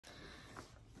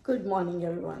Good morning,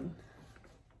 everyone.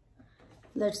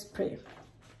 Let's pray.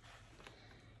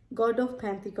 God of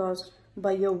Pentecost,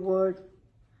 by your word,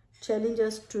 challenge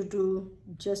us to do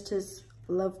justice,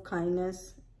 love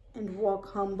kindness, and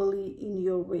walk humbly in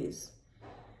your ways.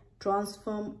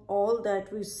 Transform all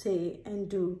that we say and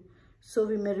do so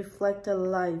we may reflect a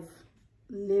life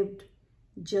lived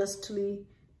justly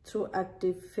through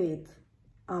active faith.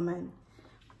 Amen.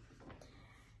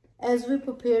 As we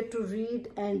prepare to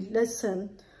read and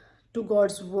listen to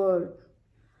God's word,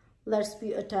 let's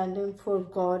be attentive for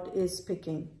God is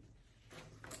speaking.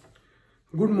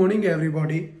 Good morning,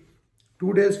 everybody.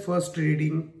 Today's first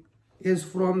reading is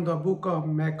from the book of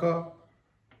Micah,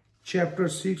 chapter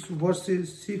 6,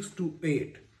 verses 6 to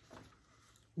 8.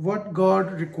 What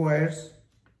God requires,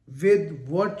 with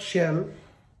what shall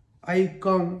I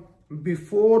come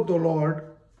before the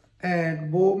Lord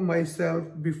and bow myself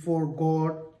before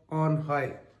God on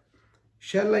high?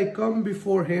 Shall I come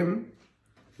before him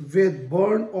with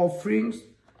burnt offerings,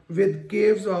 with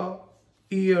calves a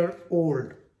year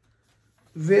old?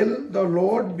 Will the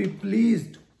Lord be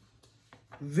pleased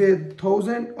with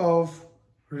 1,000 of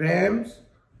rams,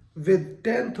 with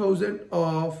 10,000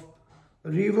 of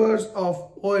rivers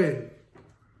of oil?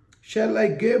 Shall I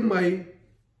give my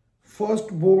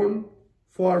firstborn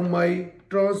for my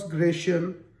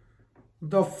transgression,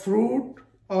 the fruit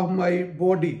of my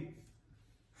body,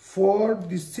 for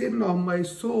the sin of my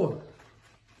soul?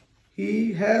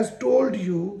 He has told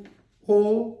you,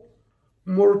 O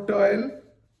mortal,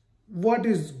 what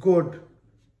is good,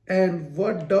 and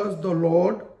what does the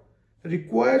Lord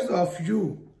requires of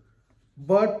you,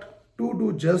 but to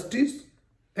do justice,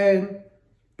 and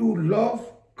to love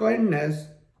kindness,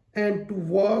 and to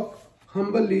walk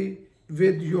humbly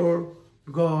with your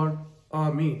God.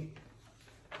 Amen.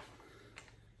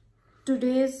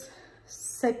 Today's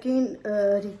second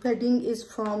reading is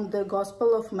from the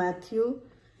Gospel of Matthew,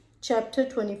 chapter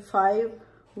 25,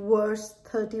 verse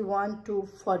 31 to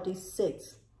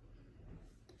 46.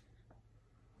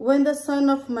 When the Son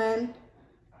of Man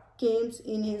comes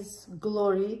in his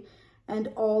glory and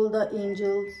all the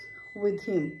angels with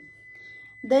him,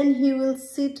 then he will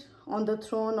sit on the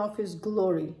throne of his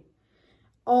glory.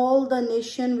 All the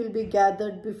nation will be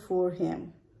gathered before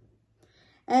him,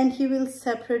 and he will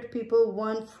separate people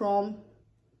one from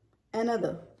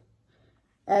another,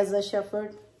 as a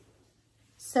shepherd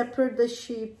separate the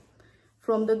sheep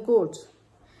from the goats.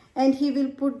 And he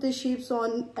will put the sheep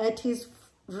on at his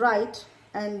right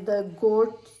and the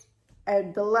goats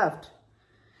at the left.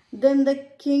 Then the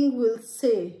king will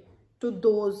say to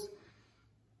those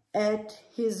at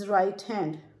his right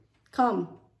hand,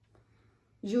 "Come,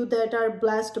 you that are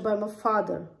blessed by my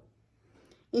Father,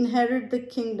 inherit the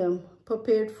kingdom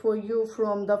prepared for you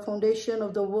from the foundation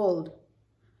of the world.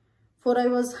 For I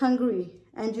was hungry,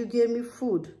 and you gave me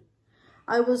food.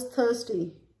 I was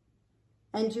thirsty,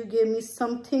 and you gave me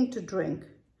something to drink.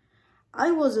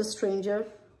 I was a stranger,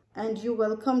 and you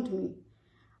welcomed me.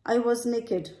 I was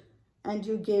naked, and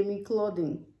you gave me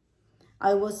clothing.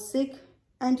 I was sick,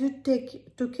 and you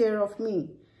took care of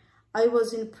me. I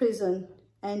was in prison,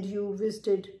 and you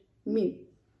visited me."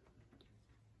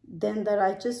 Then the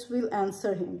righteous will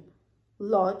answer him,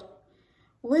 "Lord,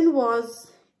 when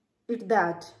was it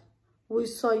that we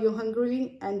saw you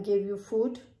hungry and gave you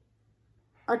food,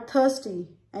 or thirsty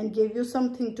and gave you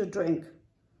something to drink?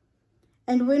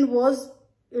 And when was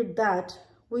it that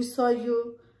we saw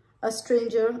you a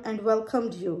stranger and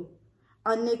welcomed you,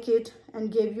 or naked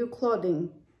and gave you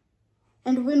clothing?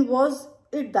 And when was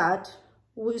it that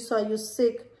we saw you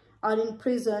sick or in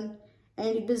prison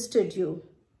and visited you?"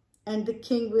 And the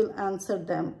king will answer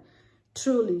them,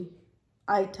 "Truly,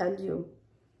 I tell you,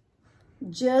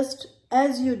 just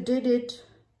as you did it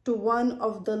to one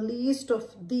of the least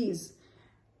of these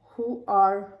who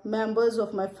are members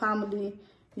of my family,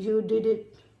 you did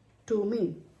it to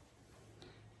me."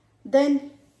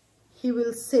 Then he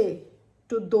will say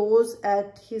to those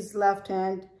at his left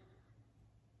hand,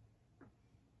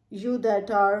 "You that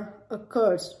are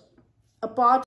accursed, apart